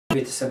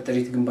ቤተሰብ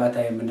ጥሪት ግንባታ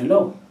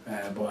የምንለው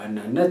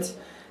በዋናነት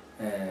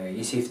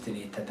የሴፍቲ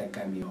ኔት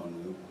ተጠቃሚ የሆኑ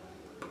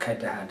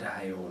ከደሃ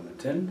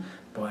የሆኑትን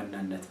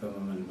በዋናነት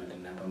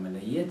በመመልመልና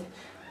በመለየት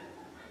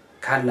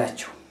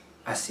ካላቸው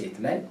አሴት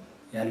ላይ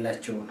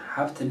ያላቸውን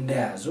ሀብት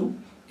እንደያዙ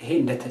ይሄ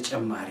እንደ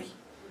ተጨማሪ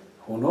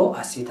ሆኖ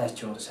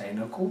አሴታቸውን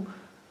ሳይነኩ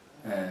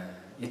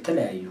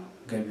የተለያዩ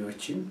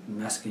ገቢዎችን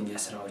ማስገኛ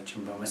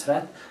ስራዎችን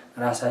በመስራት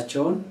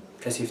ራሳቸውን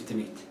ከሴፍቲ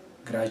ኔት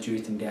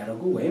ግራጁዌት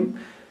እንዲያደርጉ ወይም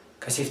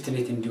ከሴፍቲ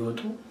ኔት እንዲወጡ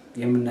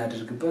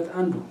የምናደርግበት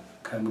አንዱ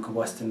ከምግብ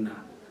ዋስትና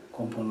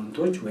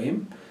ኮምፖነንቶች ወይም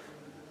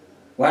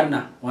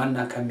ዋና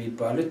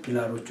ከሚባሉት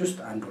ፒላሮች ውስጥ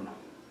አንዱ ነው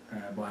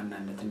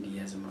በዋናነት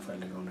እንዲያዝ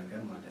መፈልገው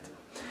ነገር ማለት ነው።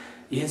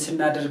 ይህን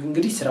ስናደርግ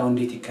እንግዲህ ስራው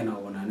እንዴት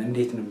ይከናወናል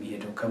እንዴት ነው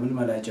የሚሄደው ከምን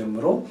መላ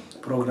ጀምሮ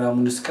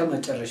ፕሮግራሙን እስከ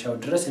መጨረሻው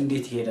ድረስ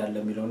እንዴት ይሄዳል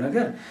የሚለው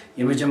ነገር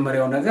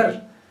የመጀመሪያው ነገር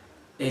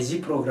እዚህ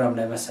ፕሮግራም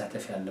ላይ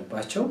መሳተፍ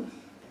ያለባቸው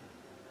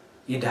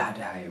የደሃ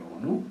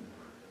የሆኑ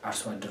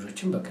አርሶ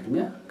አደሮችን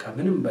በቅድሚያ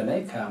ከምንም በላይ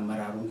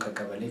ከአመራሩን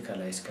ከቀበሌ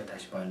ከላይ እስከ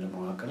ታች ባለ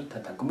መዋቅር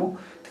ተጠቅሞ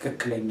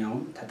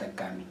ትክክለኛውን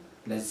ተጠቃሚ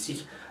ለዚህ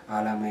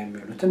ዓላማ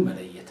የሚውሉትን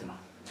መለየት ነው።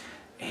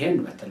 ይሄን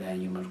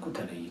በተለያየ መልኩ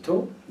ተለይቶ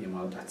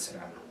የማውጣት ስራ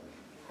ነው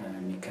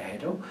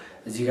የሚካሄደው።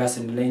 እዚህ ጋር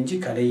ስንለይ እንጂ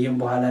ከለየም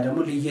በኋላ ደግሞ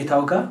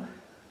ለየታው ጋር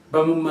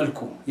በምን መልኩ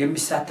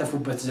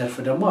የሚሳተፉበት ዘርፍ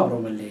ደግሞ አብሮ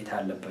መለየት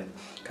አለበት።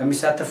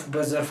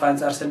 ከሚሳተፉበት ዘርፍ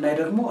አንፃር ስናይ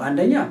ደግሞ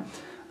አንደኛ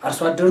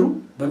አርሶ አደሩ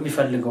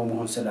በሚፈልገው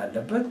መሆን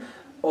ስላለበት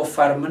ኦፍ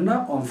ፋርም እና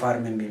ኦን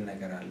ፋርም የሚል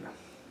ነገር አለ።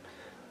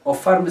 ኦፍ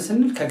ፋርም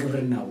ስንል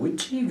ከግብርና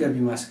ውጪ ገቢ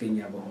ማስገኛ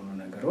በሆኑ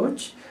ነገሮች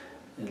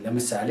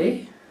ለምሳሌ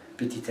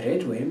ፒቲ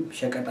ትሬድ ወይም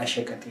ሸቀጣ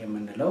ሸቀጥ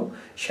የምንለው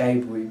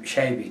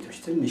ሻይ ቤቶች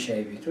ትንሽ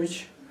ሻይ ቤቶች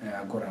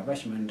አጎራባሽ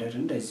መንደር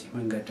እንደዚህ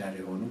መንገድ ዳር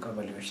የሆኑ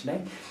ቀበሌዎች ላይ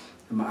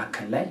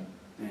ማዕከል ላይ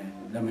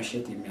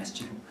ለመሸጥ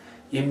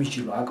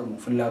የሚችሉ አቅሙ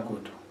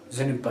ፍላጎቱ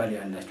ዝንባሌ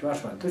ያላቸው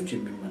አርሶ አደሮች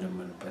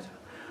የሚመለመሉበት ነው።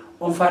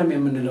 ኦን ፋርም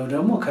የምንለው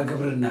ደግሞ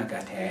ከግብርና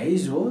ጋር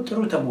ተያይዞ ጥሩ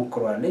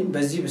ተሞክሮ አለኝ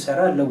በዚህ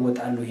በሰራ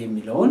ለወጣለሁ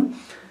የሚለውን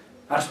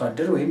አርሶ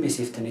አደር ወይም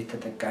የሴፍቲ ኔት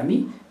ተጠቃሚ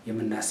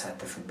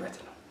የምናሳተፍበት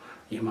ነው።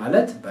 ይህ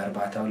ማለት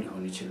በእርባታው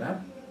ሊሆን ይችላል።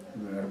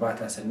 እርባታ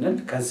ስንል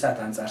ከእንስሳት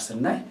አንፃር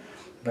ስናይ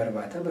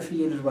በእርባታ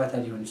በፍየል እርባታ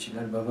ሊሆን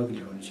ይችላል በበግ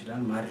ሊሆን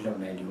ይችላል ማድለብ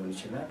ላይ ሊሆን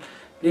ይችላል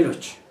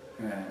ሌሎች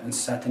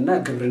እንስሳትና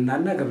ግብርና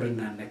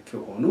ነክ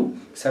የሆኑ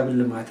ሰብል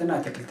ልማትን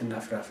አትክልትና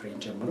ፍራፍሬን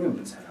ጨምሮ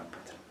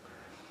የምንሰራበት ነው።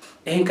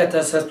 ይሄን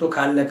ከተሰርቶ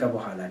ካለቀ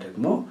በኋላ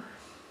ደግሞ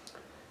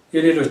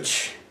የሌሎች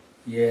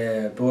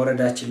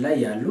በወረዳችን ላይ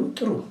ያሉ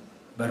ጥሩ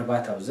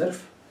በእርባታው ዘርፍ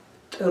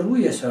ጥሩ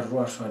የሰሩ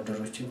አርሶ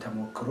አደሮችን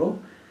ተሞክሮ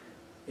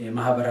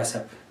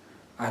የማህበረሰብ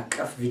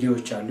አቀፍ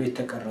ቪዲዮዎች አሉ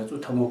የተቀረጹ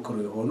ተሞክሮ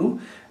የሆኑ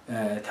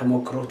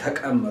ተሞክሮ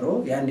ተቀምሮ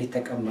ያን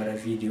የተቀመረ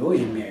ቪዲዮ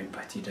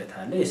የሚያዩበት ሂደት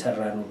አለ።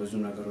 የሰራነው ብዙ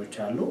ነገሮች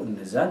አሉ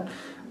እነዛን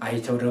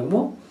አይተው ደግሞ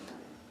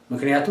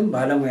ምክንያቱም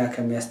ባለሙያ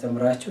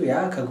ከሚያስተምራቸው ያ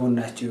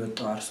ከጎናቸው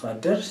የወጣው አርሶ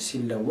አደር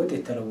ሲለወጥ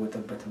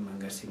የተለወጠበትን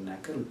መንገድ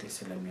ሲናገር ውጤት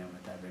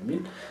ስለሚያመጣ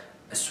በሚል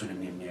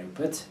እሱንም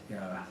የሚያዩበት ያ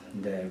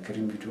እንደ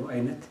ግሪን ቪዲዮ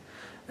አይነት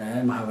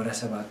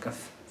ማህበረሰብ አቀፍ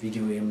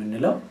ቪዲዮ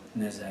የምንለው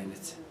እነዛ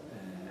አይነት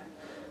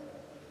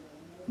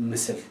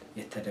ምስል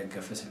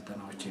የተደገፈ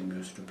ስልጠናዎች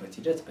የሚወስዱበት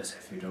ሂደት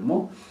በሰፊው ደግሞ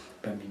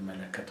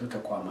በሚመለከተው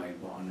ተቋማዊ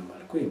በሆነ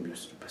መልኩ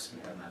የሚወስዱበት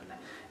ስልጠና አለ።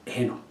 ይሄ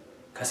ነው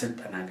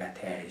ከስልጠና ጋር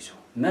ተያይዞ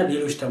እና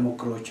ሌሎች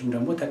ተሞክሮዎችም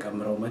ደግሞ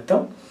ተቀምረው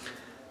መተው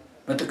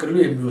በጥቅሉ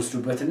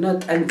የሚወስዱበትና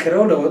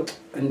ጠንክረው ለውጥ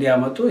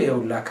እንዲያመጡ ይሄው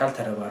ለአካል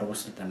ተረባርቦ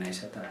ስልጠና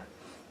ይሰጣል።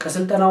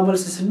 ከስልጠናው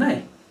መልስ ስናይ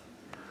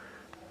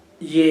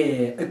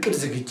የእቅድ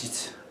ዝግጅት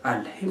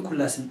አለ። ይሄን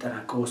ሁሉ ስልጠና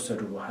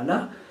ከወሰዱ በኋላ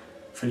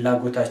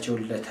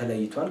ፍላጎታቸውን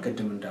ለተለይቷል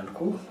ቅድም እንዳልኩ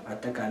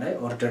አጠቃላይ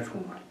ኦርደር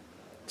ሆኗል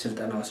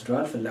ስልጠና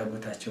ወስደዋል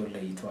ፍላጎታቸውን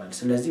ለይተዋል።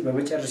 ስለዚህ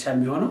በመጨረሻ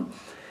የሚሆነው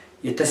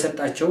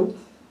የተሰጣቸው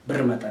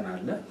ብር መጠን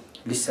አለ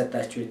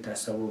ሊሰጣቸው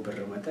የታሰበው ብር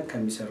መጠን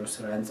ከሚሰሩ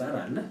ስራ አንፃር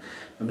አለ።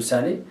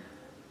 ለምሳሌ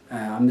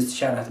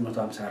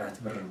 5454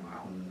 ብር ነው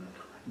አሁን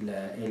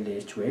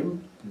ለኤልኤች ወይም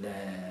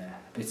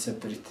ለቤተሰብ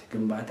ጥሪት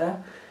ግንባታ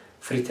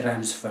ፍሪ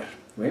ትራንስፈር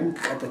ወይም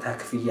ቀጥታ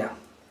ክፍያ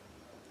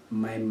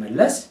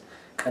የማይመለስ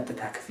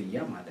ቀጥታ ክፍያ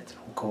ማለት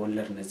ነው።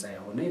 ከወለድ ነፃ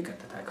የሆነ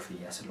የቀጥታ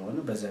ክፍያ ስለሆነ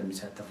በዛ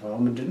የሚሳተፈው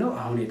ምንድነው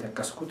አሁን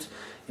የተከስኩት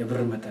የብር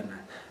መጠን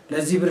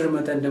ለዚህ ብር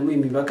መጠን ደግሞ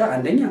የሚበቃ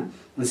አንደኛ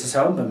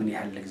እንስሳውን በምን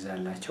ያህል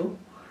ልግዛላቸው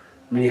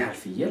ምን ያህል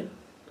ፍየል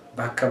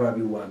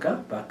በአካባቢው ዋጋ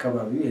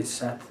በአካባቢው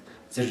የእንስሳት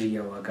ዝርያ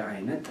ዋጋ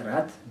አይነት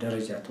ጥራት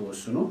ደረጃ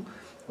ተወስኖ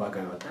ዋጋ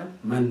ይወጣል።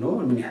 መኖ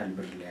ምን ያህል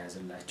ብር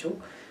ሊያዝላቸው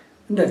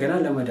እንደገና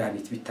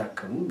ለመድኃኒት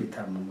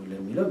ቢታመሙ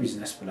ለሚለው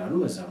ቢዝነስ ፕላኑ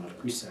በዛ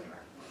መልኩ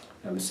ይሰራል።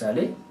 ለምሳሌ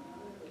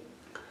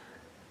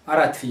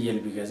አራት ፍየል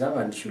ቢገዛ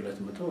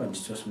በ1200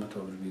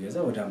 1300 ብር ቢገዛ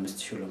ወደ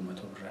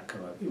 5200 ብር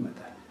አካባቢ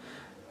ይመጣል።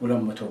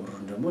 200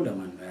 ብሩን ደግሞ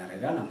ለመኖ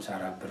ያረጋል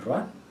 54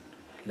 ብሯን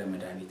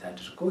ለመድኃኒት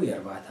አድርጎ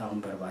የእርባታውን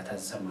በእርባታ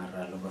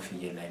ተሰማራለሁ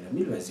በፍየል ላይ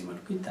ለሚል በዚህ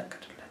መልኩ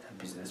ይታቀድለታል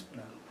ቢዝነስ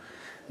ፕላኑ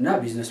እና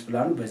ቢዝነስ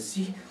ፕላኑ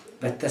በዚህ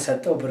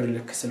በተሰጠው ብር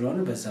ልክ ስለሆነ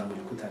በዛ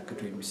መልኩ ታቅዶ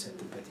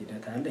የሚሰጥበት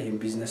ሂደት አለ። ይሄን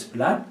ቢዝነስ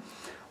ፕላን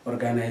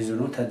ኦርጋናይዝ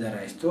ሆኖ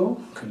ተደራጅቶ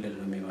ክልል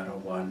ነው የሚመራው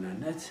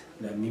በዋናነት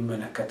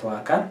ለሚመለከተው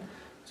አካል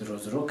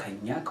ዝሮ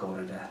ከኛ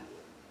ከወረዳ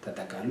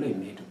ተጠቃሎ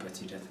የሚሄዱበት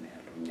ሂደት ነው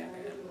ያለው እኛ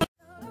ጋር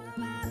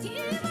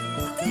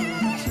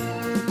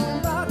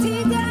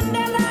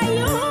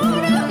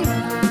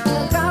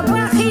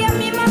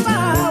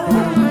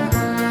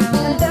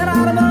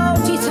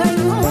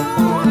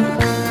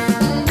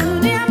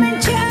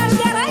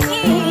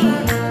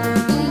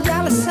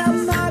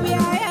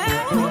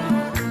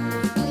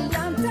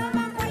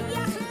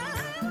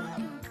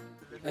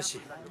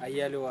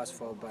አያሌው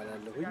አስፋው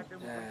ባላለሁኝ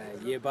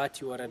የባቲ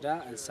ወረዳ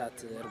እንስሳት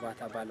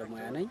እርባታ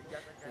ባለሙያ ነኝ።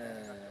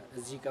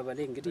 እዚህ ቀበሌ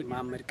እንግዲህ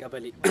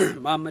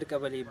ማመር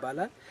ቀበሌ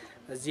ይባላል።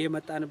 እዚህ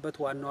የመጣንበት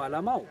ዋናው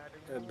ዓላማው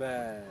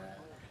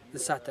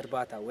በእንስሳት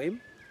እርባታ ወይም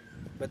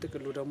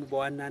በጥቅሉ ደግሞ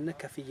በዋናነት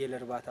ከፍየል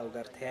እርባታው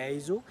ጋር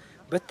ተያይዞ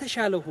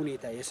በተሻለ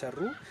ሁኔታ የሰሩ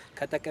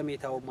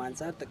ከጠቀሜታው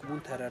አንፃር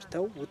ጥቅሙን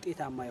ተረድተው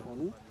ውጤታማ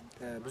የሆኑ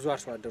ብዙ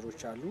አርሶ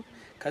አደሮች አሉ።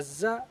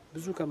 ከዛ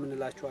ብዙ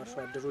ከምንላቸው አርሶ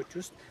አደሮች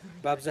ውስጥ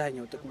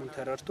በአብዛኛው ጥቅሙን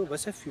ተረድቶ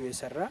በሰፊው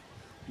የሰራ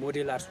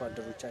ሞዴል አርሶ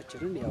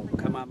አደሮቻችንን ያው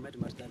ከማመድ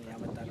መርጠን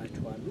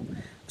ያመጣናቸው አሉ።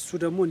 እሱ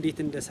ደግሞ እንዴት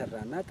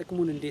እንደሰራና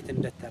ጥቅሙን እንዴት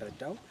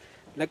እንደተረዳው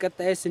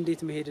ለቀጣይስ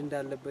እንዴት መሄድ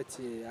እንዳለበት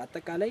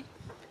አጠቃላይ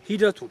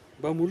ሂደቱን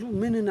በሙሉ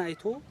ምንን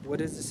አይቶ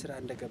ወደዚህ ስራ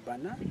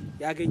እንደገባና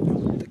ያገኘው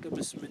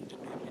ጥቅምስ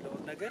ምንድነው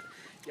የሚለውን ነገር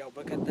ያው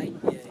በቀጣይ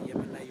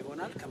የምናይ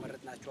ይሆናል።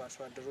 ከመረጥናቸው አርሶ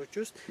አደሮች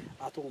ውስጥ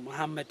አቶ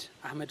መሐመድ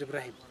አህመድ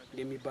ኢብራሂም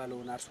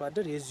የሚባለውን አርሶ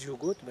አደር የዚሁ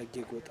ጎጥ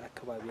በጌ ጎጥ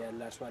አካባቢ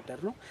ያለ አርሶ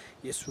አደር ነው።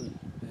 የሱን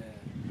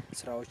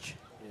ስራዎች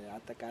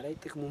አጠቃላይ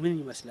ጥቅሙ ምን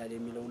ይመስላል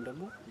የሚለውን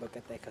ደግሞ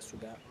በቀጣይ ከሱ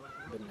ጋር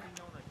ብናይ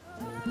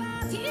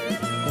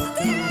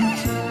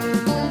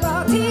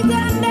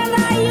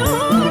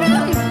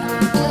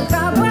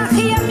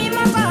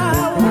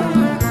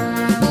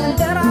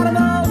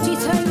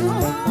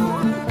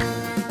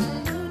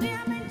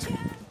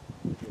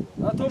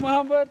አቶ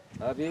መሐመድ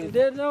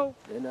እንዴት ነው?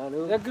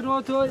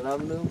 ደግኖቶች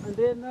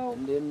እንዴት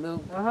ነው?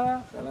 አሃ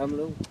ሰላም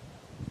ነው።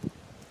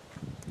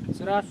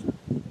 ስራስ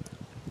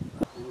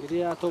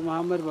እንግዲህ አቶ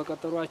መሐመድ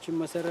በቀጠሯችን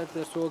መሰረት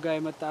እርስዎ ጋር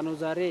የመጣ ነው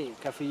ዛሬ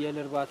ከፍየል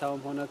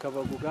እርባታውም ሆነ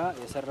ከበጉ ጋር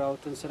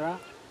የሰራውትን ስራ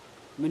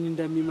ምን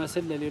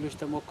እንደሚመስል ለሌሎች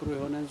ተሞክሮ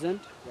የሆነን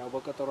ዘንድ ያው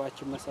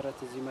በቀጠሯችን መሰረት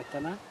እዚህ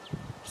መተናል።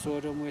 እርስዎ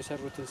ደግሞ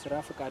የሰሩትን ስራ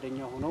ፈቃደኛ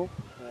ሆነው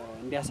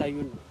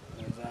እንዲያሳዩን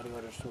ዛሬ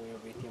ወደ እርስዎ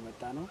ቤት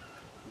የመጣ ነው።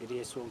 እንግዲህ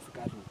የእርስዎን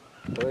ፍቃድ ነው።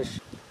 እሺ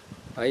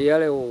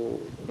አያሌው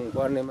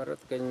እንኳን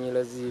የመረጥከኝ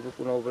ለዚህ ብቁ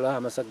ነው ብላ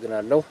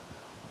አመሰግናለሁ።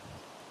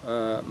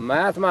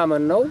 ማያት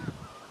ማመን ነው።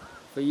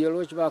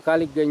 ፍየሎች በአካል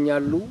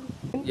ይገኛሉ።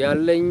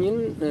 ያለኝን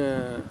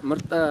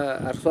ምርጥ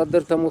አርሶ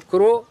አደር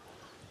ተሞክሮ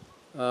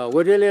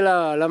ወደ ሌላ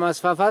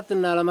ለማስፋፋት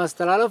እና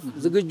ለማስተላለፍ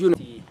ዝግጁ ነው።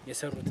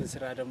 የሰሩትን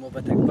ስራ ደግሞ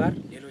በተግባር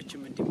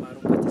ሌሎችም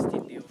እንዲማሩበት እስቲ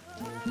ነው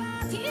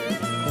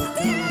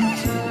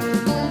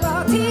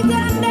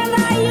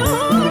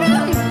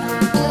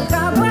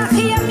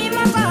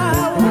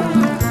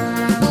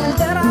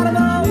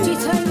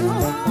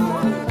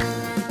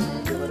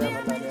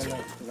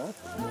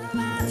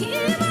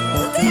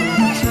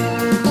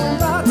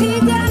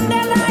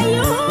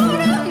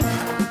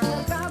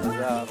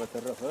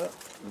በተረፈ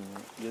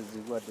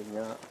የዚህ ጓደኛ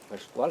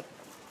ተሽቋል።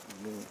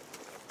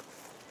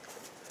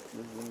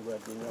 የዚህ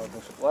ጓደኛ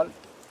ተሽቋል።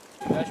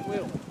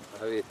 ያሽሙው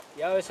አቤት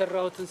ያው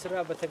የሰራውትን ስራ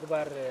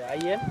በተግባር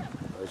አየን።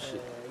 እሺ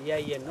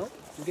ያየን ነው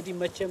እንግዲህ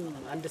መቼም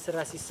አንድ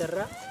ስራ ሲሰራ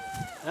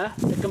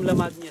ጥቅም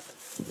ለማግኘት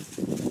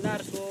እና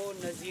እርሶ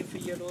እነዚህ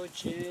ፍየሎች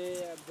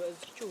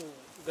በዚህው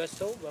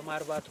ገሰው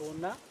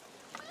በማርባቶና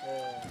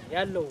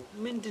ያለው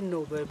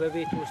ምንድነው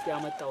በቤት ውስጥ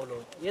ያመጣው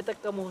ለውጥ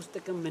የጠቀመው ውስጥ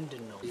ጥቅም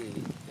ምንድነው?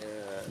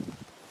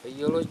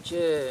 ፍየሎች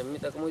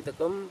የሚጠቅሙ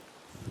ጥቅም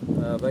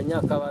በእኛ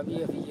አካባቢ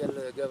የፍየል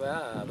ገበያ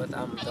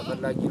በጣም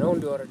ተፈላጊ ነው።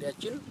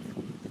 እንዲወረዳችን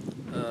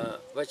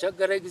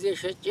በቸገረ ጊዜ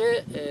ሸጬ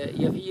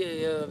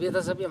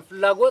የቤተሰቤን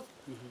ፍላጎት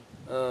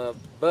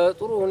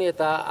በጥሩ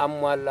ሁኔታ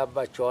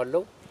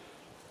አሟላባቸዋለሁ።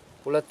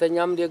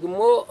 ሁለተኛም ደግሞ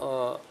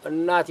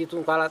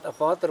እናቲቱን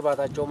ካላጠፋዋት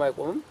እርባታቸውም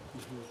አይቆምም፣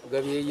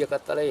 ገቢ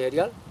እየቀጠለ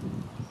ይሄዳል።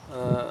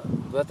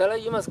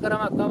 በተለይ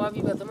መስከረም አካባቢ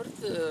በትምህርት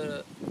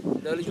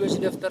ለልጆች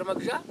ደፍተር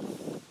መግዣ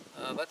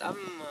በጣም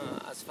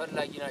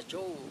አስፈላጊ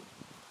ናቸው።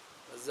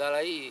 እዛ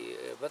ላይ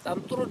በጣም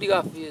ጥሩ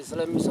ድጋፍ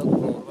ስለሚሰጡ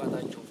ነው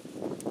እርባታቸው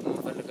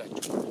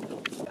የምንፈልጋቸው።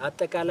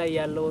 አጠቃላይ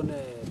ያለውን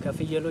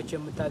ከፍየሎች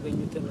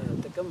የምታገኙትን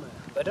ጥቅም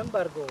በደንብ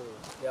አድርገው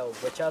ያው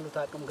በቻሉት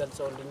አቅም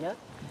ገልጸውልኛል።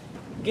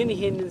 ግን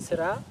ይሄንን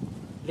ስራ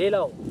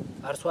ሌላው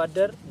አርሶ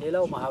አደር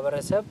ሌላው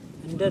ማህበረሰብ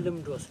እንደ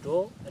ልምድ ወስዶ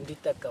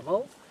እንዲጠቀመው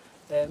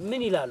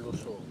ምን ይላሉ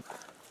እርሶ?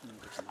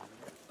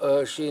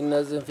 እሺ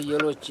እነዚህን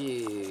ፍየሎች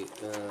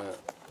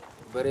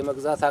በሬ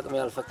መግዛት አቅም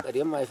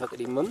ያልፈቀደም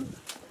አይፈቅድምም።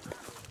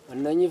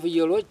 እነኚህ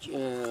ፍየሎች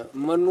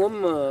መኖም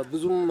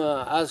ብዙም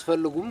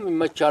አያስፈልጉም፣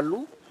 ይመቻሉ።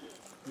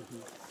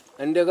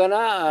 እንደገና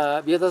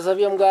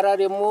ቤተሰቤም ጋራ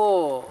ደግሞ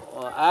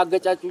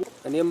አያገጫጩኝ።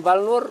 እኔም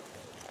ባልኖር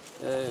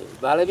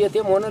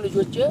ባለቤቴም ሆነ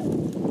ልጆቼ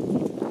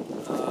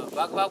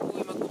በአግባቡ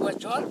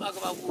ይመግቧቸዋል፣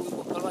 በአግባቡ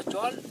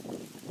ይቆጠሯቸዋል።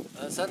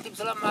 ሳንቲም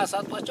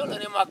ስለማያሳጧቸው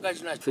ለኔም አጋዥ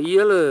ናቸው።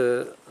 ፍየል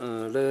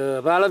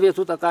ለባለቤቱ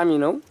ጠቃሚ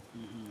ነው፣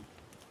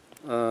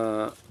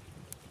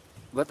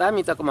 በጣም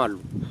ይጠቅማሉ።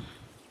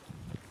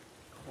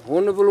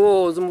 ሆን ብሎ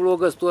ዝም ብሎ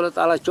ገዝቶ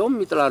ለጣላቸውም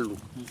ይጥላሉ።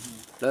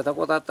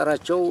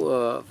 ለተቆጣጣራቸው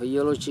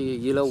ፍየሎች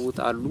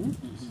ይለውጣሉ።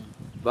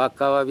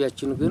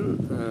 በአካባቢያችን ግን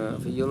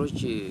ፍየሎች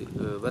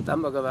በጣም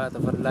በገበያ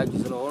ተፈላጊ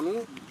ስለሆኑ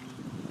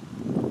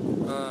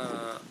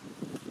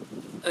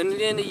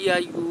እኔን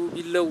እያዩ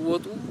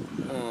ቢለወጡ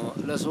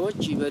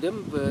ለሰዎች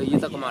በደንብ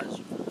ይጠቅማሉ።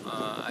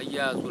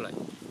 አያያዙ ላይ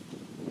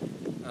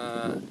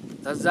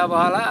ከዛ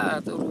በኋላ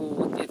ጥሩ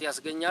ውጤት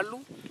ያስገኛሉ።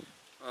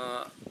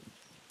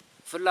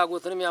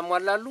 ፍላጎትንም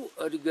ያሟላሉ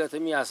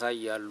እድገትም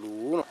ያሳያሉ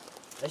ነው።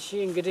 እሺ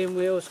እንግዲህ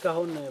ሙያው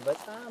እስካሁን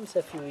በጣም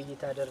ሰፊ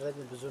ውይይት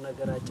አደረግን ብዙ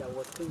ነገር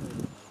አጫወትኩኝ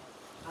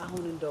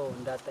አሁን እንደው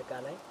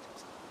እንዳጠቃላይ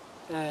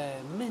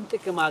ምን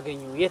ጥቅም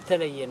አገኙ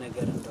የተለየ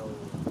ነገር እንደው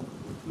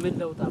ምን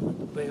ለውጥ አመጡ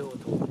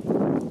በህይወቱ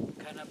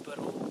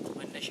ከነበረው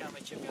መነሻ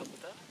መቼም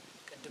ያውቁታል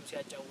ቅድም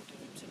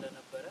ሲያጫውቱኝም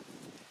ስለነበረ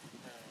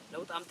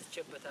ለውጥ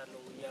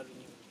አምጥቼበታለሁ እያሉኝ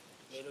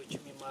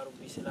ሌሎችም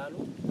ይማሩብኝ ስላሉ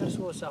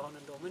እርሶስ አሁን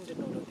እንደው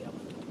ምንድነው ለውጥ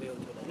ያመጡት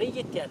በህይወቱ ላይ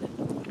ለየት ያለ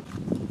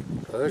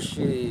እሺ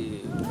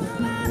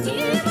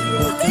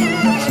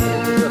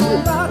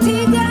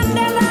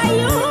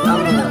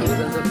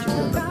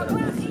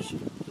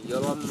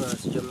የሮም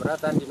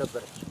ሲጀምራት አንድ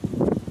ነበረች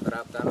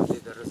ራብታ ነው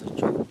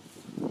የደረሰችው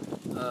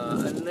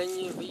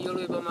እነኚህ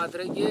ፍየሎች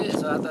በማድረጌ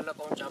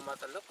ሳጠለቀውን ጫማ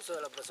ጠለቁ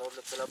ስለለበሰው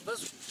ልብስ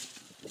ለበሱ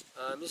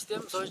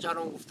ሚስቴም ሰዎች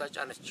አሁን ጉፍታ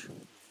ጫነች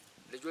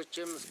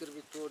ልጆቼም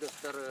እስክርቢቶ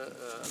ደፍተር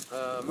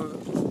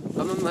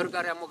ከመምህር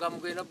ጋር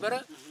ያሞጋሙገ የነበረ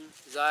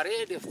ዛሬ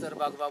ደፍተር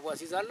በአግባቡ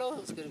አስይዛለሁ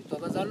እስክርቢቶ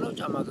ገዛለሁ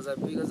ጫማ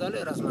ገዛለሁ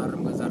የራስ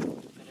ማረም ገዛለሁ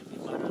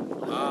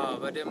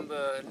በደንብ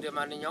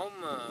እንደማንኛውም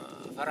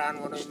ፈራን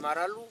ሆነው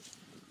ይማራሉ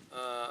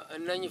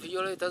እነኚህ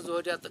ፍየሎች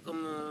ተዘወዲያ ጥቅም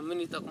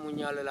ምን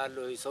ይጠቅሙኛል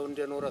እላለሁ ሰው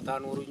እንደኖረ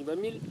ታኖሩኝ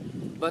በሚል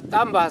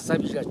በጣም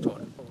በሐሳብ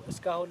ይዣቸዋል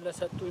እስካሁን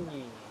ለሰጡኝ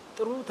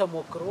ጥሩ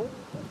ተሞክሮ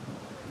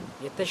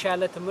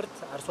የተሻለ ትምርት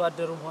አርሶ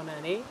አደሩም ሆነ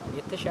እኔ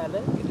የተሻለ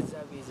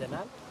ግንዛቤ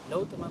ይዘናል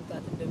ለውጥ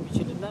ማምጣት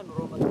እንደሚችልና ኑሮ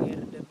መቀየር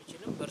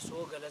እንደሚችልም በርሶ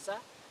ገለጻ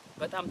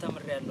በጣም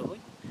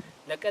ተምሬያለሁኝ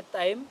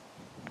ለቀጣይም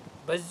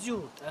በዚሁ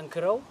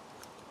ጠንክረው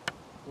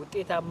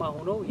ውጤታማ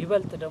ሆነው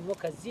ይበልጥ ደግሞ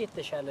ከዚህ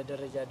የተሻለ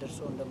ደረጃ ደርሶ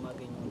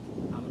እንደማገኘው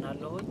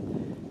አምናለሁኝ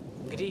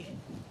እንግዲህ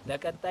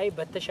ለቀጣይ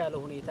በተሻለ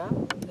ሁኔታ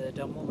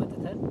ደግሞ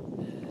መጥተን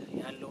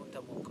ያለውን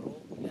ተሞክሮ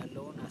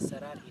ያለውን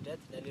አሰራር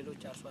ሂደት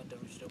ለሌሎች አርሶ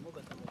አደሮች ደግሞ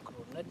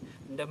በተሞክሮነት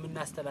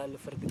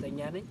እንደምናስተላልፍ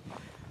እርግጠኛ ነኝ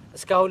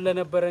እስካሁን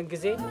ለነበረን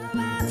ጊዜ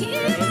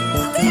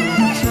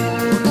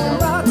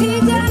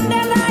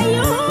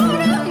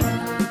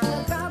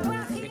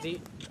እንግዲህ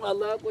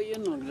አላህ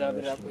ያቆየን ነው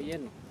እግዚአብሔር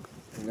ያቆየን ነው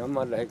እኛም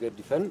አላህ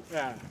ይገድፈን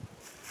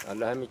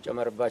አላህ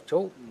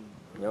የሚጨመርባቸው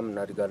እኛም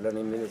እናድጋለን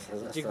የሚል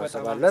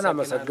ተሳሰባለን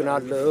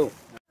አመሰግናለሁ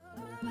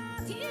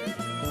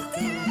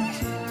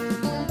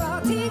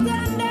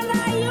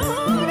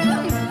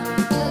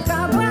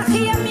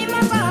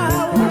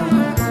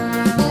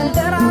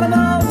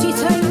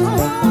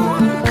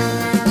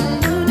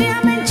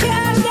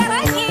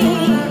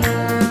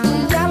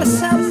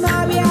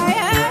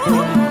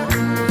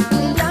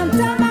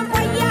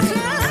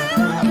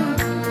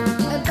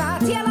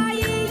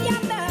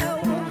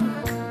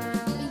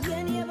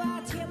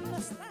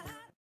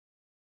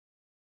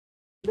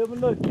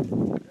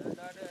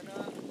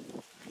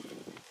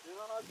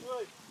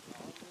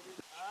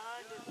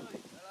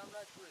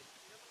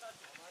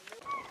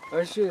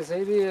እሺ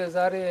ሰይዲ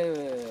ዛሬ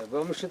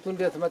በመሽቱ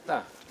እንዴት መጣ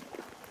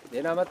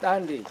ደና መጣ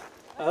እንዴ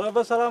አረ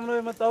በሰላም ነው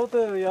የመጣሁት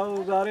ያው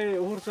ዛሬ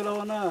እሁድ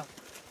ስለሆነ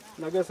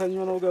ነገ ሰኞ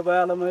ነው ገበያ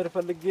ለመሄድ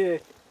ፈልጌ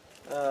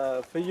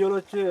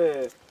ፍየሎች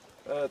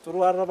ጥሩ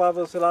አረባብ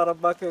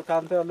ስላረባክ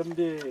ካንተ ልምዴ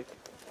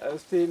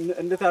እስቲ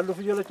እንዴት ያሉ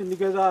ፍየሎች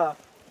እንዲገዛ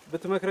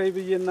በትመክረይ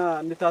ብዬና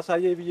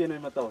እንታሳየይ ብዬ ነው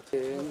የመጣሁት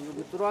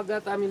ጥሩ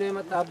አጋጣሚ ነው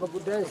የመጣበት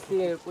ጉዳይ እስቲ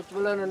ቁጭ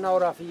ብለን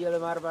እናውራ ፍየል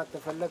ማርባት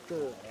ተፈለክ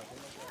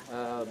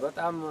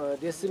በጣም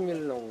ደስ የሚል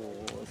ነው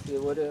እስቲ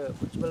ወደ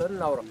ቁጭ ብለን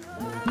እናውራ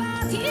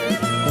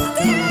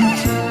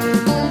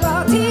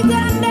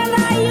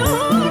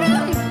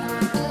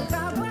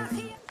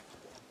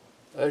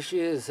እሺ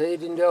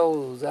ሰይድ እንዲያው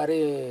ዛሬ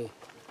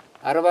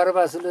አርባ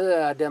ስለ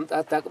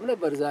አዳምጣት ታቅም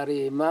ነበር ዛሬ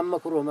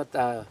ማመክሮ መጣ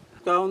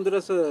ካሁን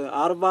ድረስ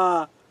 40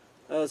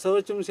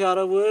 ሰዎችም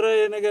ሲያረቡ ወረ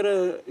ነገር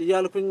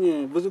ይያልኩኝ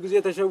ብዙ ጊዜ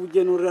ተሸውጄ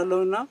ኖር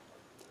ያለውና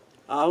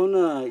አሁን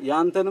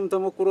ያንተንም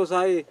ተሞክሮ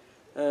ሳይ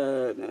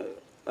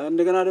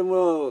እንደገና ደግሞ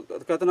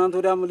ከትናንት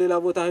ወዲያም ሌላ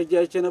ቦታ ሄጄ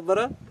አይቼ ነበር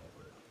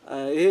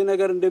ይሄ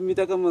ነገር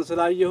እንደሚጠቅም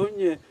ስላየሁኝ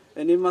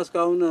እኔም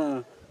አስካውን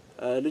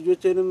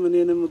ልጆቼንም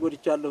እኔንም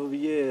ጎድቻለሁ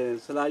ብዬ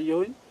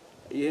ስላየሁኝ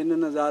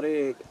ይሄንን ዛሬ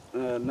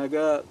ነገ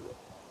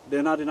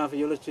ደና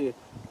ፍየሎች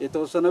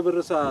የተወሰነ ብር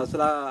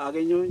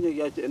ስላገኘሁኝ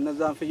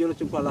እነዛን ፍየሎች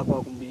እንኳን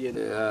ላቋቁም ብዬ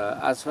ነው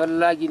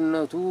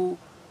አስፈላጊነቱ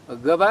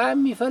ገበያ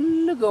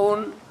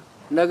የሚፈልገውን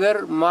ነገር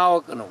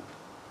ማወቅ ነው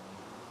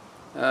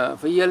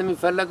ፍየል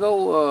የሚፈልገው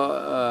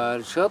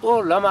ሸጦ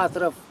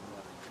ለማትረፍ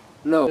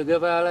ነው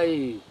ገበያ ላይ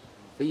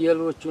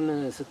ፍየሎቹን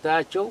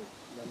ስታያቸው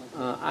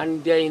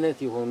አንድ አይነት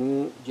የሆኑ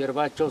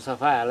ጀርባቸው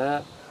ሰፋ ያለ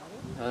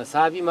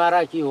ሳቢ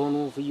ማራኪ የሆኑ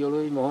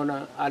ፍየሎች መሆን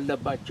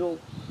አለባቸው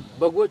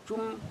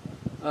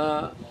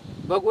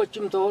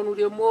በጎችም ተሆኑ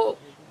ደግሞ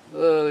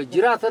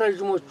ጅራት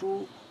ረጅሞቹ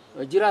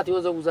ጅራት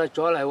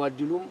ይወዘውዛቸዋል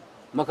አይዋድሉም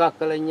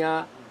መካከለኛ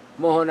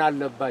መሆን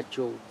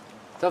አለባቸው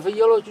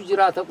ተፍየሎቹ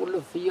ጅራት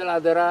ተቁልፍ ፍየል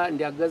አደራ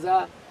እንዲያገዛ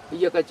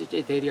እየቀጨጨ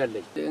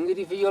ይተሪያለች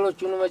እንግዲህ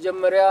ፍየሎቹን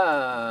መጀመሪያ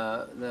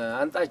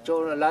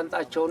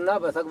ላንጣቸውና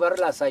በተግባር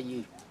ላሳይ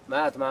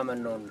ማያት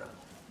ማመን ነውና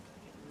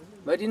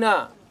መዲና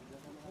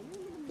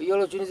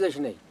ፍየሎቹን ይዘሽ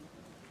ነይ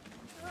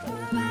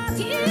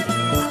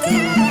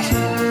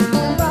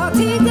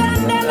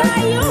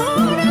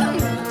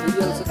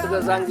ፍየል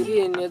ስትገዛ እንግዲህ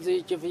እነዚህ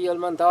ፍየል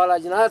መንታ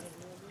ወላጅ ናት።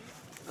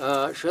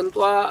 ሽንጧ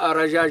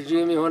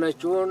ረጃጅም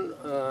የሆነችውን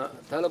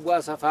ተልጓ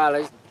ሰፋ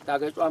ያለች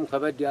ታገጯም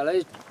ከበድ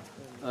ያለች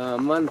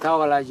መንታ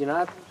ወላጅ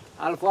ናት።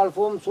 አልፎ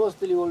አልፎም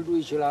 3 ሊወልዱ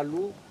ይችላሉ።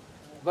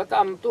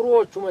 በጣም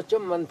ጥሩዎቹ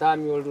መቼም መንታ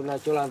የሚወልዱ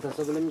ናቸው ለአንተ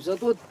ሰብል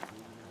የሚሰጡት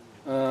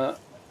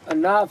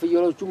እና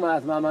ፍየሎቹ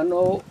ማለት ማማን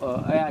ነው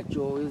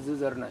አያቸው የዚህ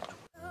ዘር ናቸው።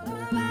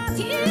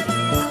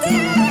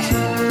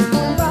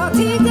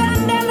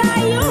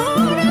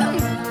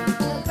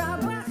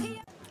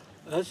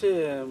 እሺ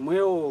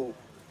ሙሄው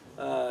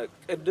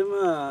ቅድም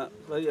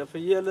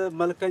ፍየል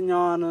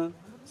መልከኛዋን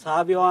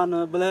ሳቢዋን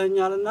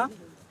ብለኛልና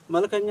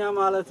መልከኛ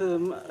ማለት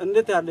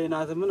እንዴት ያለኝ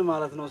ናት ምን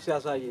ማለት ነው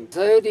ሲያሳየኝ?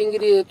 ሰይድ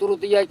እንግዲህ ጥሩ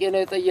ጥያቄ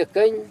ነው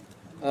የጠየቀኝ።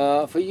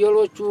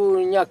 ፍየሎቹ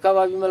እኛ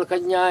አካባቢ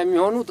መልከኛ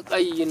የሚሆኑት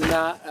ቀይና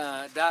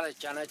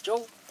ዳለቻ ናቸው።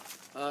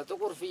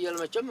 ጥቁር ፍየል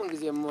መቼም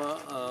እንግዲህም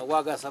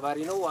ዋጋ ሰባሪ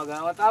ነው። ዋጋ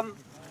በጣም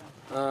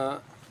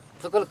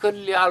ትክልክል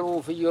ያሉ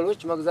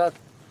ፍየሎች መግዛት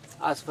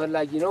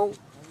አስፈላጊ ነው።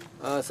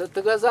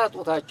 ስትገዛ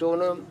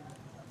ጡታቸውንም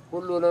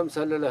ሁሉንም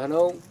ሰልለህ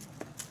ነው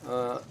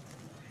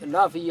እና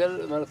ፍየል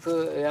መልክ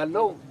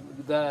ያለው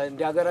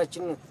እንደ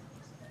ሀገራችን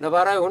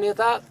ነባራዊ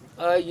ሁኔታ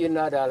ቀይና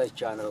ዳለቻ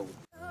ነው።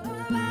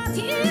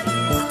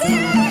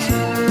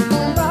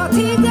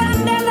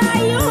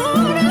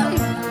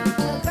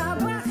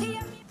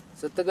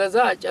 ስትገዛ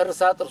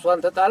ጨርሳ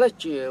ጥርሷን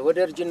ተጣለች ወደ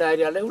እርጅና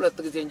ሄዳለች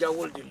 2 ጊዜ እንጃ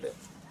ወልድለ።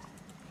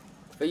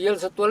 ፍየል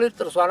ስትወልድ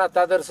ጥርሷን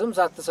አታደርስም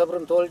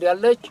ሳትሰብርም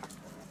ትወልዳለች።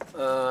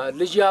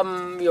 ልጅያም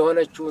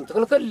የሆነችውን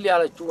ትክልክል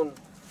ያለችውን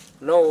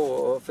ነው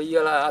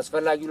ፍየል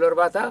አስፈላጊው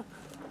ለርባታ።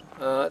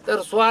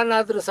 ጥርሷን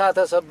አድርሳ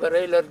ተሰበረ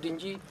ለርድ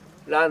እንጂ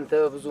ላንተ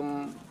ብዙም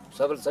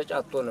ሰብል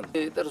ሰጫቶንም።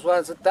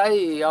 ጥርሷን ስታይ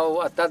ያው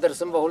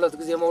አታደርስም በ2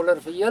 ጊዜ መውለድ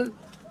ፍየል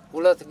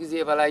 2 ጊዜ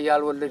በላይ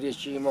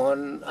ያልወለደች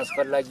መሆን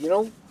አስፈላጊ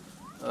ነው።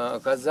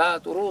 ከዛ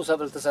ጥሩ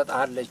ሰብል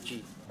ተሰጣለች።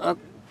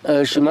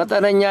 እሺ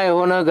መጠነኛ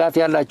የሆነ ጋት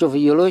ያላቸው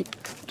ፍየሎች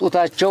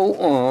ጡታቸው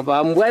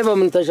በአምቧይ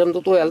በምን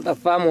ተሸምጥጦ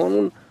ያልጠፋ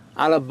መሆኑን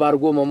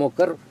አለባርጎ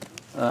መሞከር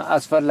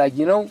አስፈላጊ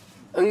ነው።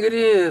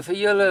 እንግዲህ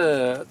ፍየል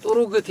ጥሩ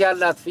ግት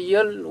ያላት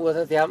ፍየል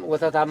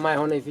ወተታማ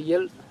የሆነ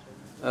ፍየል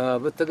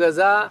ብትገዛ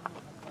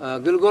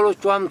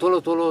ግልገሎቿም ቶሎ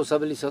ቶሎ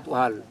ሰብል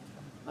ይሰጡሃል።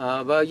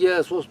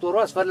 በየ3 ወሩ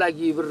አስፈላጊ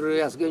ብር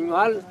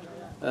ያስገኙሃል።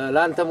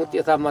 ላንተም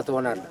ውጤታማ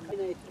ትሆናለህ።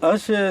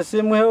 እሺ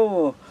ሲሙሄው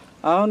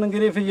አሁን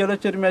እንግዲህ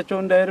ፍየሎች እድሜያቸው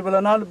እንዳይር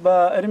ብለናል።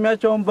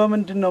 በእድሜያቸው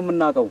በምንድን ነው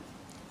የምናቀው?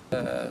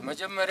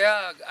 መጀመሪያ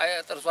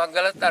ጥርሷን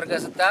ገለጥ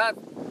አድርገህ ስታት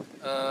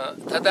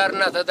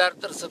ተዳርና ተዳር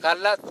ጥርስ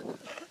ካላት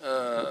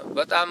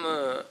በጣም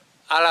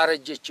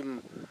አላረጀችም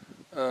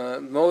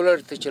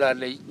መውለድ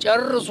ትችላለች።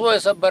 ጨርሶ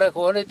የሰበረ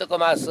ከሆነ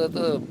ጥቅም አሰጥ።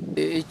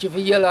 እቺ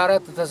ፍየል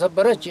 4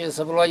 ተሰበረች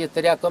ሰብሏ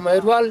እየተዳከመ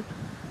ሄዷል።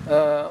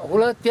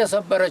 2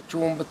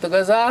 የሰበረችውን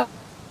ብትገዛ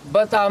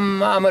በጣም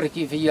አመርቂ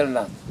ፍየል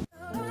ናት።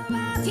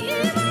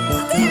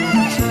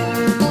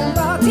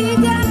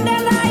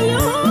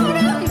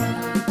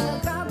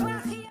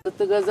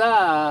 ስትገዛ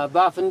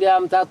ባፍ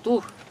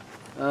እንዲያምታቱህ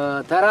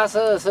ተራሰ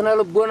ስነ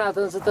ልቦና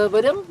ተንስተህ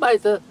በደንብ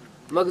አይተህ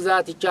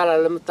መግዛት ይቻላል።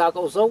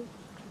 ለምታቀው ሰው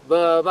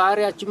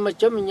በባህሪያችን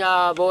መቼም እኛ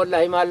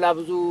በወላሂ ማላ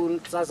ብዙ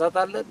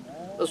እንተሳሳታለን።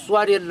 እሱ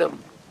አይደለም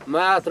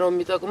ማያት ነው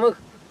የሚጠቅምህ።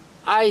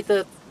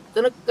 አይተህ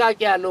ጥንቃቄ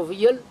ያለው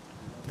ፍየል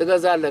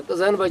ትገዛለህ።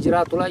 ቅዘን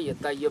በጅራቱ ላይ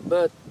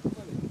የታየበት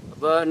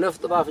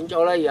በነፍጥ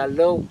ባፍንጫው ላይ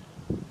ያለው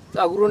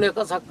ጸጉሩን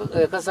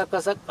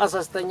የከሰከሰ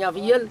ቀሰስተኛ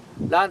ፍየል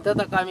ለአንተ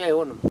ጠቃሚ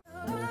አይሆንም።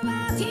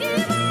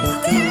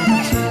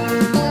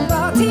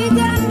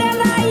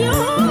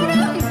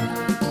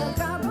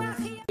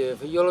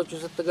 ፍየሎቹ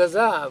ስትገዛ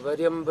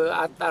በደንብ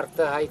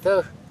አጣርተህ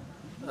አይተህ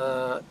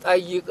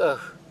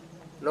ጠይቀህ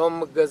ነው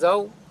የምትገዛው።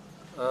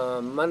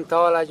 መንታ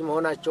ወላጅ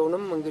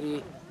መሆናቸውንም እንግዲህ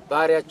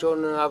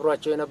ባህሪያቸውን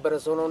አብሯቸው የነበረ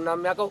ሰው ነውና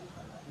የሚያውቀው።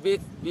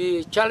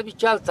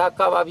 ቢቻል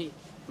ታካባቢ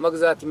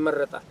መግዛት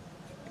ይመረጣል።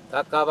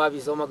 ታካባቢ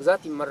ሰው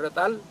መግዛት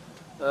ይመረጣል።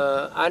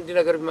 አንድ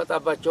ነገር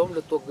ቢመጣባቸውም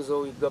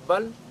ልትወግዘው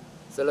ይገባል።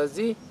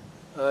 ስለዚህ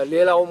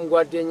ሌላውም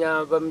ጓደኛ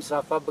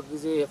በሚሳፋበት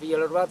ጊዜ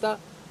የፍየል እርባታ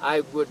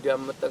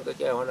አይጎዳም፣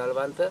 መጠንቀቂያ ይሆናል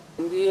ባንተ።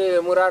 እንግዲህ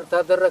ሙራር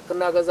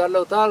ታደረክና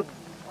ገዛለሁ ታልክ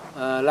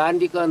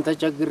ለአንድ ቀን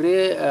ተቸግሬ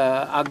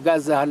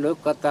አጋዛለሁ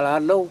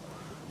እከተላለሁ።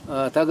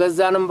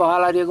 ተገዛንም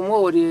በኋላ ደግሞ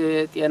ወደ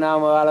ጤና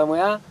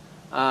ባለሙያ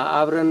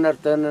አብረን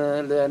ነርተን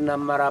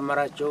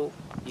ለነመራመራቸው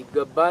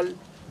ይገባል።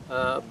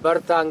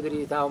 በርታ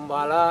እንግዲህ ታም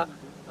በኋላ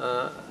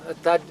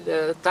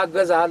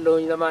እታገዛለሁ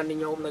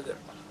ለማንኛውም ነገር።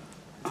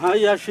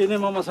 አያሽ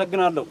እኔም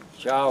አመሰግናለሁ።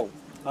 ቻው።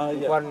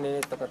 እንኳን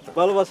ተከተል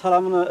ባልባ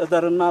ሰላም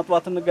እደርና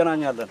ጧት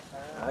እንገናኛለን።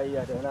 አያ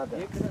ደህና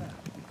ደህ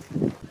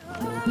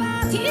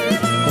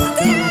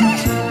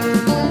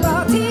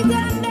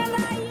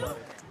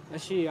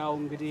እሺ ያው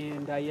እንግዲህ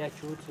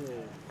እንዳያችሁት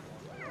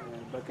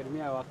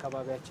በቅድሚያ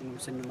አካባቢያችንን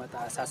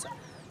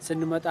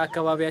ስንመጣ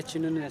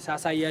አካባቢያችንን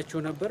ሳሳያችሁ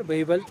ነበር።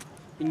 በይበልጥ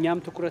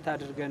እኛም ትኩረት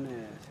አድርገን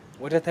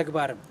ወደ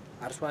ተግባርም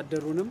አርሶ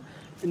አደሩንም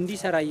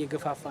እንዲሰራ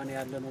እየገፋፋን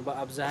ያለነው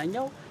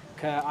በአብዛኛው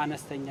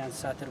ከአነስተኛ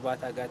እንስሳት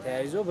እርባታ ጋር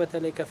ተያይዞ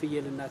በተለይ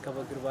ከፍየልና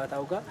ከበግ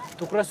እርባታው ጋር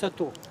ትኩረት ሰጥቶ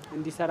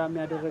እንዲሰራ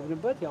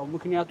የሚያደርግንበት ያው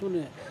ምክንያቱን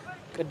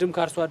ቅድም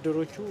ካርሶ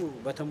አደሮቹ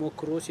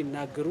በተሞክሮ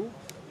ሲናገሩ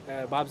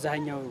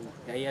በአብዛኛው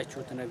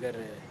ያያችሁት ነገር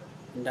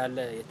እንዳለ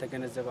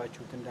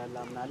የተገነዘባችሁት እንዳለ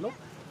አምናለሁ።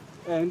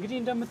 እንግዲህ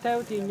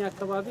እንደምታዩት የኛ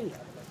አካባቢ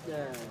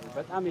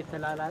በጣም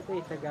የተላላጠ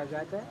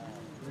የተጋጋጠ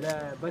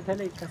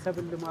በተለይ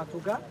ከሰብል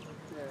ልማቱ ጋር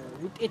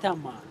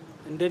ውጤታማ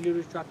እንደ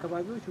ሌሎቹ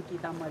አካባቢዎች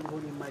ውጤታማ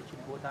ሊሆን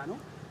የማይችል ቦታ ነው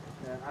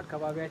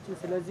አካባቢያችን።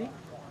 ስለዚህ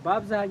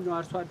በአብዛኛው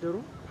አርሶ አደሩ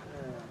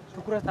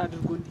ትኩረት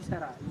አድርጎ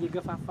እንዲሰራ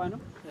እየገፋፋ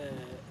ነው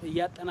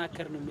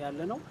እያጠናከርንም ያለ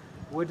ነው።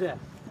 ወደ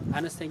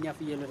አነስተኛ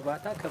ፍየል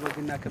እርባታ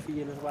ከበግና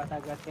ከፍየል እርባታ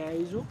ጋር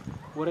ተያይዞ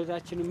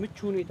ወረዳችንን ምቹ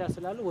ሁኔታ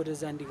ስላለ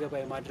ወደዛ እንዲገባ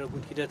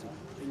የማድረጉት ሂደት ነው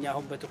እኛ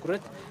አሁን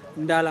በትኩረት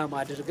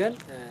እንዳላማ አድርገን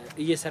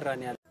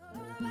እየሰራን ያለ።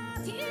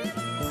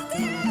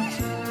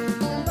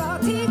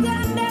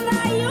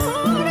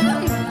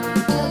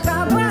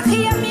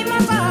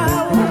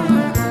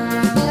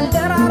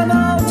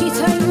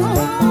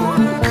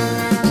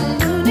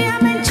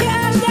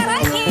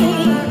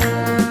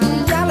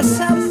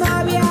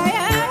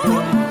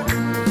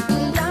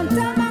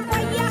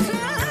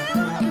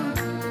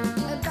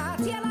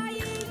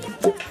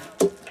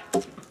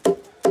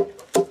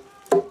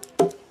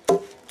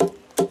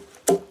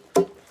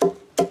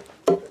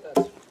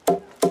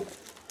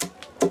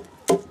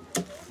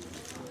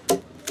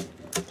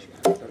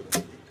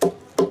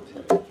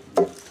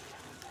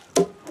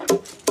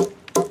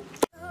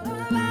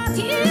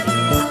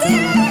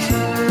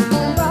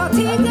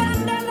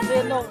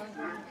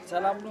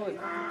 ሰላም ነው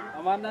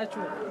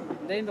አማናችሁ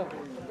እንዴት ነው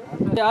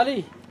አሊ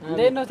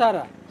እንዴት ነው ታራ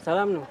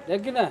ሰላም ነው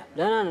ደግነ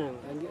ደህና ነው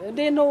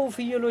እንዴት ነው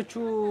ፍየሎቹ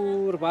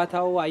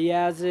እርባታው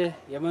አያያዝ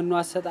የመኑ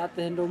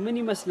አሰጣጥህ እንደው ምን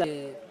ይመስላል?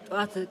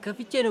 ጧት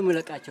ከፍቼ ነው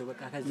የምለቃቸው።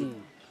 በቃ ከዚህ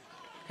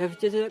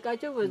ከፍቼ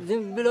ስለቃቸው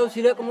ዝም ብለው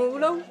ሲለቅሙ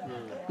ብለው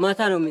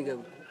ማታ ነው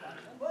የሚገቡ።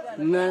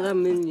 ማታ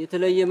ምን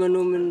የተለየ መኖ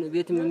ምን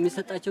ቤት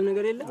የሚሰጣቸው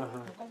ነገር የለም።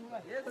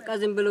 በቃ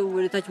ዝም ብለው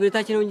ወደታች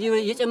ነው እንጂ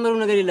እየጨመሩ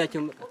ነገር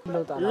የላቸውም።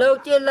 በቃ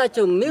ለውጥ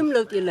የላቸውም፣ ምንም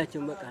ለውጥ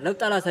የላቸውም። በቃ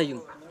ለውጥ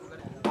አላሳዩም።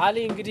 አሊ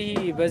እንግዲህ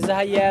በዛ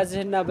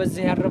አያያዝህና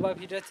በዚህ ያረባብ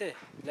ሂደት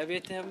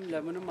ለቤትህም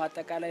ለምንም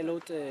አጠቃላይ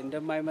ለውጥ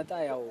እንደማይመጣ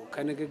ያው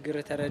ከንግግር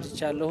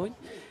ተረድቻለሁኝ።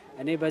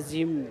 እኔ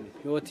በዚህም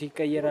ህይወት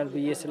ይቀየራል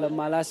ብዬ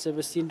ስለማላስብ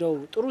እስቲ እንደው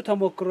ጥሩ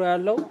ተሞክሮ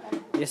ያለው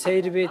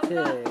የሰይድ ቤት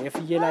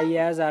የፍየል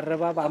አያያዝ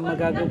አረባብ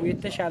አመጋገቡ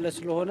የተሻለ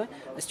ስለሆነ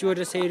እስቲ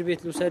ወደ ሰይድ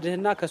ቤት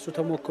ልውሰድህና ከሱ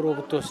ተሞክሮ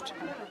ብትወስድ።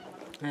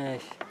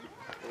 እሺ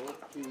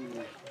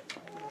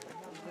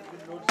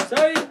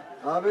ሰይድ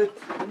አቤት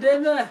እንዴት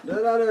ነህ?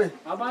 ደህና ነህ?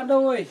 አማን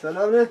ነው ወይ?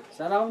 ሰላም ነህ?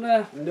 ሰላም ነህ?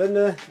 እንዴት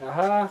ነህ? አሃ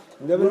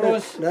እንደምን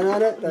ነህ? ደህና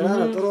ነህ? ደህና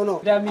ነህ? ጥሩ ነው።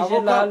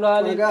 ዳሚሽላሉ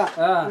አሊ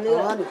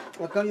አማን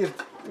ወከምይር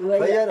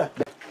ፈየራ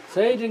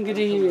ሰይድ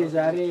እንግዲህ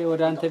ዛሬ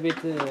ወደ አንተ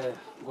ቤት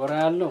ጎራ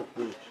ያለው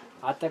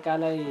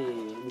አጠቃላይ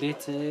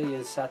እንዴት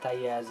የእንስሳት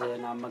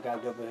አያያዝህን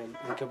አመጋገብህን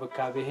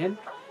እንክብካቤህን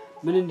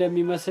ምን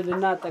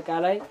እንደሚመስልና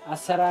አጠቃላይ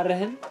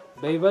አሰራርህን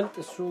በይበልጥ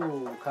እሱ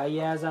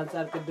ከአያያዝ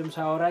አንፃር ቅድም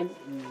ሳወራኝ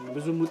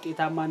ብዙም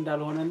ውጤታማ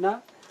እንዳልሆነና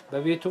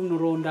በቤቱም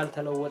ኑሮ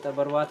እንዳልተለወጠ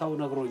በርባታው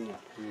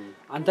ነግሮኛል።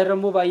 አንተ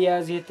ደግሞ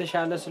በአያያዝ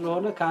የተሻለ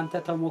ስለሆነ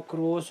ካንተ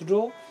ተሞክሮ ወስዶ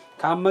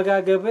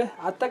ካመጋገብህ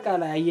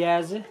አጠቃላይ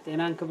አያያዝህ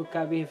ጤና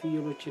እንክብካቤ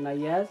ፍየሎችን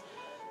አያያዝ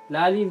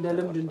ላሊ እንደ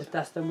ልምድ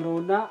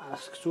እንድታስተምረውና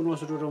እሱን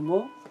ወስዶ ደግሞ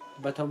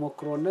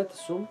በተሞክሮነት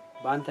እሱም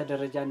በአንተ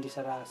ደረጃ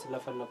እንዲሰራ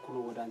ስለፈለኩ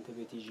ነው ወደ አንተ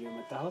ቤት ይዤ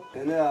የመጣሁት።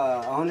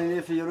 አሁን እኔ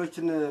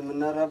ፍየሎችን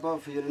የምናራባው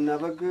ፍየልና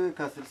በግ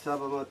ከ60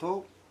 በመቶ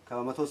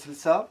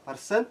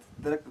ከ160%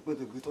 ደረቅ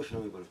ግጦሽ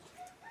ነው የሚበሉት።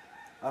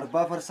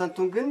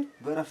 40%ቱን ግን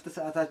በእረፍት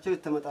ሰዓታቸው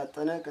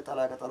የተመጣጠነ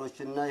ቅጠላ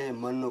ቅጠሎችና ይሄ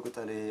መኖ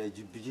ቅጠል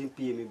ጂፒ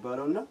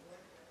የሚባለውና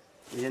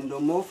ይሄን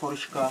ደግሞ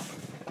ፎርሽካ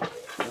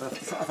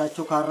እረፍት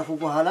ሰዓታቸው ካረፉ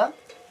በኋላ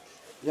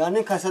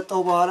ያንን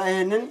ከሰጠው በኋላ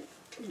ይሄንን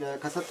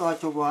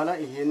ከሰጠዋቸው በኋላ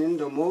ይሄንን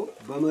ደግሞ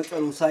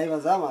በመጠኑ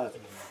ሳይበዛ ማለት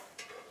ነው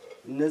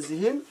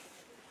እነዚህን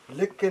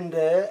ልክ እንደ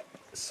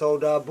ሰው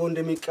ዳቦ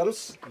እንደሚቀምስ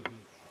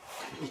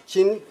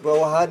እቺን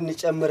በውሃ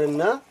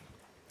እንጨምርና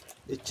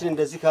እቺን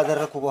እንደዚህ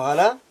ካደረኩ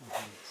በኋላ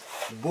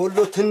ቦሎ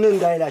ትን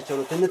እንዳይላቸው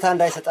ነው ትንታ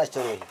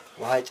እንዳይሰጣቸው ነው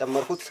ውሃ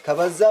የጨመርኩት።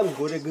 ከበዛም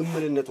ወደ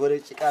ግምልነት ወደ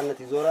ጭቃነት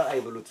ይዞራል፣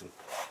 አይብሉትም።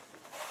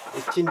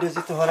 እቺ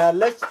እንደዚህ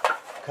ትሆናለች።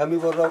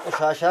 ከሚወራው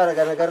ቆሻሻ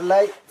ነገር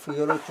ላይ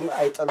ፍየሎቹን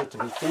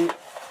አይጠሉትም። እቺን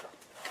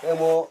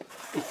ቀሞ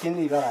እቺን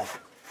ይበላል።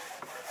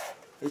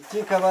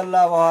 እቺን ከበላ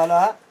በኋላ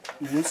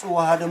ንጹህ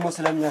ውሃ ደግሞ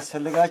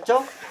ስለሚያስፈልጋቸው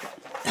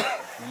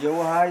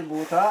የውሃ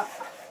ቦታ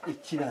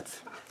እቺ ናት።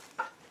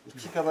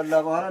 እቺ ከበላ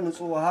በኋላ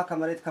ንጹህ ውሃ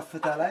ከመሬት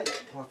ከፍታ ላይ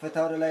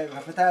ወደ ላይ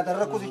ከፍታ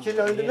ያደረኩት እቺ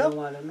ነው እንደው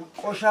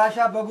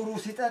ቆሻሻ በግሩ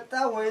ሲጠጣ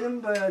ወይንም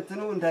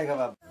በእንትኑ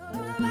እንዳይገባ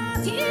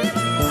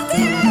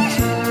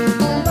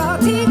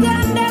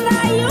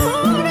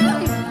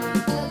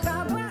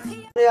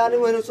ያን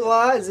ወይ ንጹህ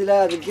ውሃ እዚህ ላይ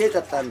አድርጌ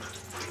ይጠጣሉ።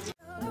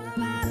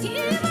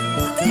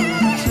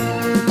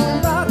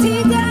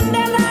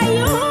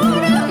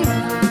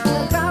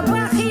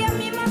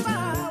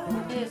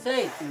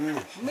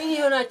 ምን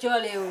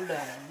ይሆናቸዋል? ይውላ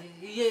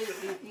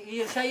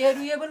ይሻየዱ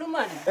ይበሉ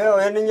ማለት ነው።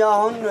 ይሄንኛው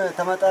አሁን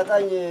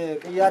ተመጣጣኝ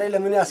ቅያሬ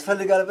ለምን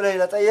ያስፈልጋል ብለህ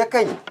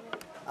ለጠየቀኝ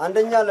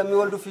አንደኛ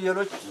ለሚወልዱ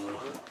ፍየሎች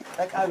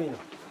ጠቃሚ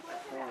ነው።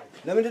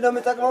 ለምንድን ነው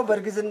የሚጠቅመው?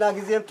 በእርግዝና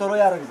ጊዜም ቶሎ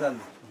ያረግዛሉ።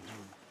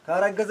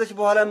 ካረገዘች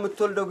በኋላ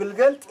የምትወልደው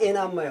ግልገል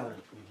ጤናማ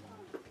ይሆናል።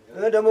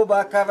 ደግሞ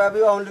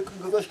በአካባቢው አሁን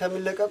ግጦሽ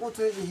ከሚለቀቁት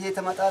ይሄ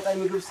ተመጣጣኝ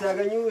ምግብ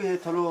ሲያገኙ ይሄ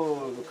ቶሎ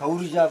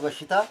ከውርጃ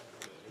በሽታ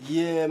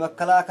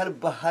የመከላከል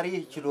ባህሪ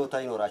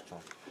ችሎታ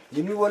ይኖራቸዋል።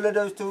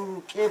 የሚወለደው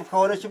ቄብ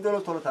ከሆነችም ደግሞ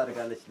ቶሎ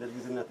ታድጋለች፣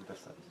 ለእርግዝና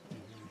ትደርሳለች።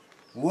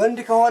 ወንድ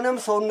ከሆነም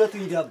ሰውነቱ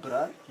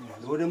ይዳብራል፣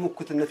 ወደ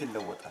ሙክትነት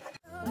ይለወጣል።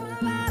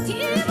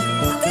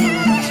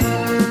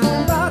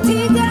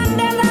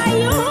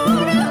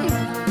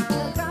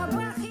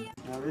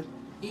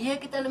 ይሄ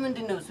ቅጠል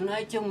ምንድነው?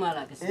 ሱናይቸው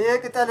ማላከስ ይሄ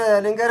ቅጠል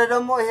ልንገርህ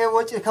ደግሞ ይሄ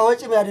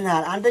ከወጭም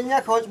ያድናል። አንደኛ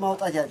ከወጭ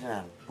ማውጣት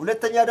ያድናል።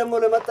 ሁለተኛ ደግሞ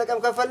ለመጠቀም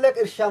ከፈለክ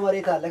እርሻ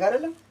መሬት አለ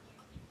አይደለም?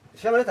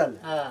 እርሻ መሬት አለ።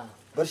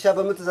 በእርሻ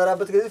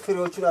በምትዘራበት ጊዜ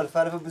ፍሬዎቹን አልፋ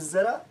አልፈ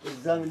ብትዘራ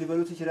እዛም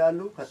ሊበሉት ይችላሉ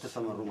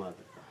ከተሰመሩ ማለት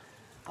ነው።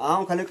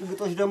 አሁን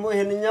ከለቅግጦች ደግሞ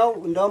ይሄንኛው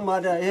እንደውም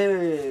ማዳ ይሄ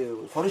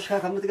ፎርሽካ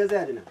ከምትገዛ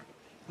ያድናል።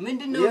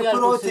 ምንድነው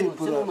ያልኩት?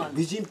 ስሙ ማለት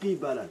ቢጂምፒ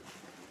ይባላል።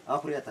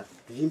 አኩሪያታ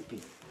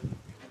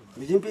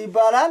ቢጂምፒ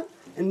ይባላል።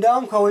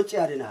 እንደውም ከወጭ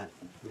ያድናል።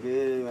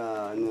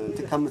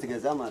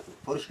 ከምትገዛ ማለት ነው።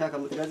 ፎርሽካ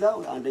ከምትገዛ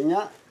አንደኛ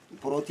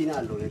ፕሮቲን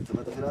አለው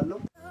የተፈጥሮ ስላለው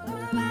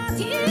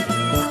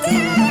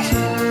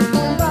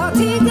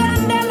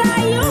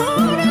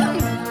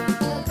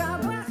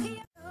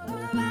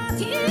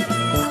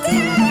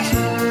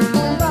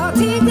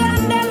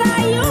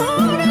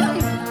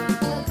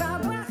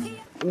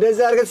እንደዛ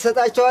አድርገህ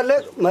ትሰጣቸዋለህ።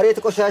 መሬት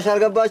ቆሻሻ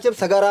አልገባቸውም፣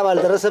 ሰጋራ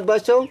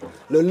አልደረሰባቸውም።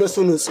 ለነሱ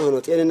ንጹህ ነው፣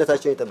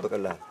 ጤንነታቸውን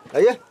ይጠብቅልሃል።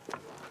 አየህ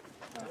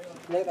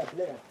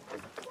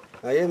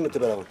አየህ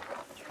የምትበላው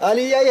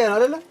አልያየ ነው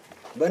አይደለ?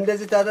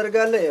 በእንደዚህ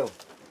ታደርጋለህ። ይኸው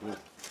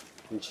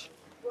እንጂ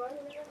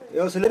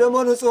ይኸው ስለ ደግሞ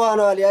ንጹህ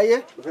ነው አልያየ።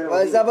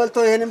 ወዛ በልቶ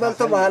ይሄንን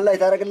በልቶ መሀል ላይ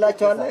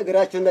ታደርግላቸዋለህ፣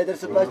 እግራቸው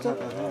እንዳይደርስባቸው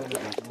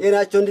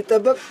ጤናቸው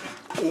እንዲጠበቅ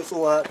ንጹህ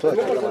ውሃ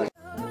ተጠቅመህ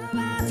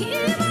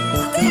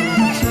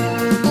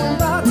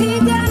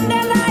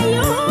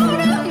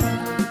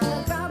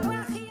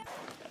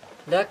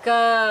ለካ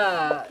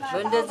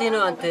በእንደዚህ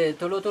ነው አንተ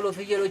ቶሎ ቶሎ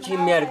ፍየሎች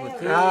የሚያርጉት።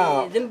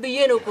 ዝም ብዬ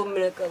ነው እኮ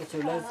የምለቀቅቸው።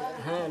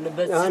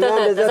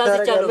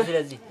 ተሳስቻለሁ።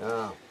 ስለዚህ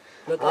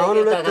አሁን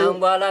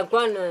በኋላ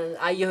እንኳን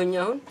አየሁኝ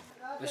አሁን።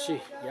 እሺ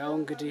ያው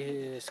እንግዲህ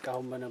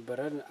እስካሁን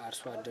በነበረን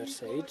አርሶ አደር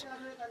ሰይድ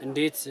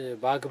እንዴት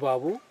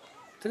በአግባቡ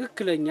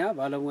ትክክለኛ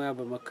ባለሙያ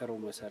በመከረው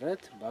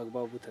መሰረት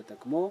በአግባቡ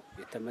ተጠቅሞ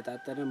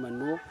የተመጣጠነ መኖ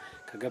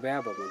ከገበያ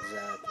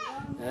በመግዛት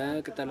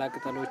ቅጠላ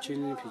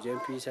ቅጠሎችን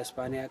ፒጀምፒ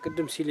ሰስፓኒያ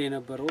ቅድም ሲል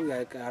የነበረው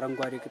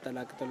አረንጓዴ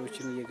ቅጠላ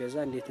ቅጠሎችን እየገዛ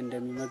እንዴት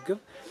እንደሚመግብ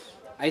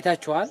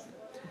አይታችኋል።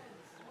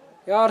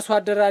 ያው አርሶ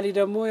አደር አሊ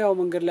ደግሞ ያው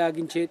መንገድ ላይ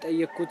አግኝቼ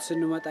ጠየቅኩት።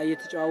 ስንመጣ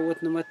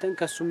እየተጫወትን መተን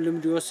ከሱም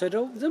ልምድ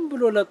የወሰደው ዝም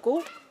ብሎ ለቆ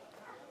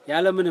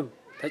ያለምንም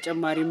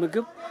ተጨማሪ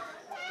ምግብ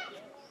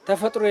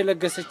ተፈጥሮ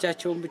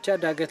የለገሰቻቸውን ብቻ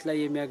ዳገት ላይ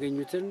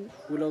የሚያገኙትን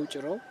ውለው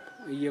ጭረው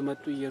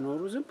እየመጡ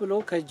እየኖሩ ዝም ብሎ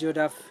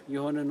ከጆዳፍ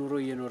የሆነ ኑሮ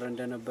እየኖረ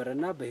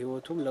እንደነበረና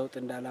በህይወቱም ለውጥ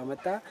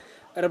እንዳላመጣ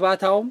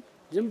እርባታውም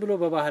ዝም ብሎ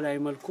በባህላዊ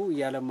መልኩ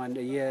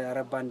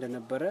እያረባ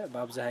እንደነበረ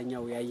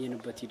በአብዛኛው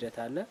ያየንበት ሂደት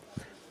አለ።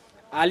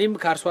 አሊም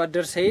ከአርሶ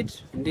አደር ሰይድ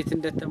እንዴት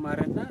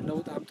እንደተማረና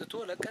ለውጥ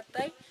አምጥቶ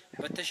ለቀጣይ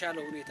በተሻለ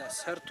ሁኔታ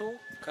ሰርቶ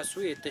ከሱ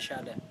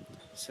የተሻለ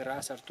ስራ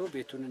ሰርቶ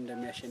ቤቱን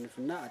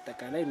እንደሚያሸንፍና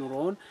አጠቃላይ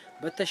ኑሮውን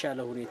በተሻለ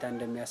ሁኔታ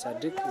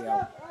እንደሚያሳድግ ያው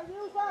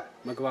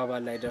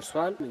መግባባት ላይ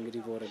ደርሷል።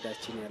 እንግዲህ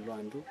በወረዳችን ያለው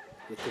አንዱ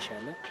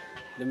የተሻለ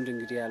ልምድ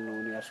እንግዲህ ያልነው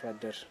የአርሶ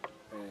አደር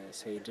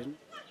ሰይድን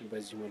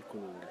በዚህ መልኩ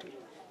ነው እንግዲህ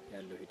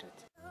ያለው ሂደት።